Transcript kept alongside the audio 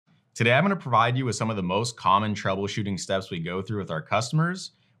Today, I'm going to provide you with some of the most common troubleshooting steps we go through with our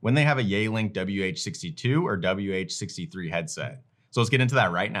customers when they have a Yealink WH62 or WH63 headset. So let's get into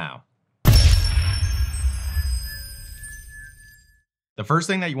that right now. The first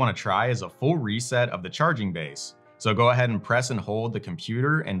thing that you want to try is a full reset of the charging base. So go ahead and press and hold the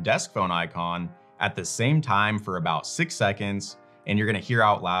computer and desk phone icon at the same time for about 6 seconds, and you're going to hear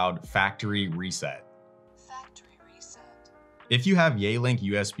out loud, factory reset. If you have Yealink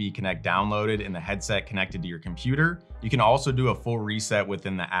USB Connect downloaded and the headset connected to your computer, you can also do a full reset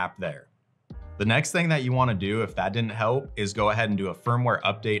within the app there. The next thing that you want to do, if that didn't help, is go ahead and do a firmware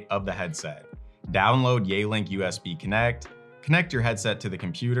update of the headset. Download Yealink USB Connect, connect your headset to the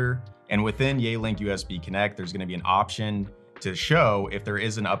computer, and within Yealink USB Connect, there's going to be an option to show if there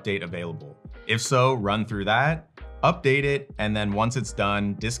is an update available. If so, run through that, update it, and then once it's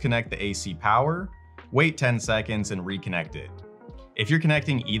done, disconnect the AC power, wait 10 seconds and reconnect it. If you're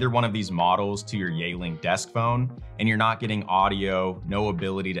connecting either one of these models to your Yealink desk phone and you're not getting audio, no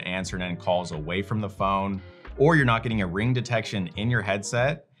ability to answer and end calls away from the phone, or you're not getting a ring detection in your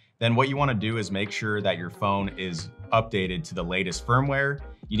headset, then what you want to do is make sure that your phone is updated to the latest firmware.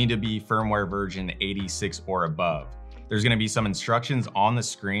 You need to be firmware version 86 or above. There's going to be some instructions on the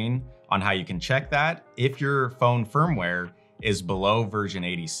screen on how you can check that. If your phone firmware is below version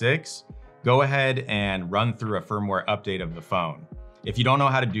 86, go ahead and run through a firmware update of the phone. If you don't know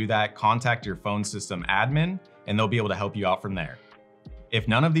how to do that, contact your phone system admin and they'll be able to help you out from there. If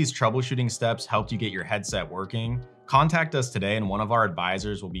none of these troubleshooting steps helped you get your headset working, contact us today and one of our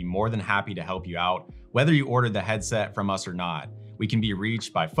advisors will be more than happy to help you out, whether you ordered the headset from us or not. We can be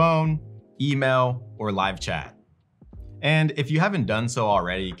reached by phone, email, or live chat. And if you haven't done so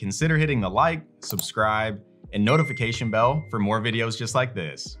already, consider hitting the like, subscribe, and notification bell for more videos just like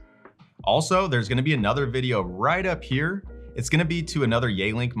this. Also, there's going to be another video right up here. It's going to be to another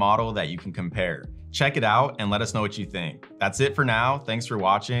Yealink model that you can compare. Check it out and let us know what you think. That's it for now. Thanks for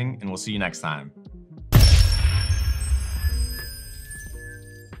watching, and we'll see you next time.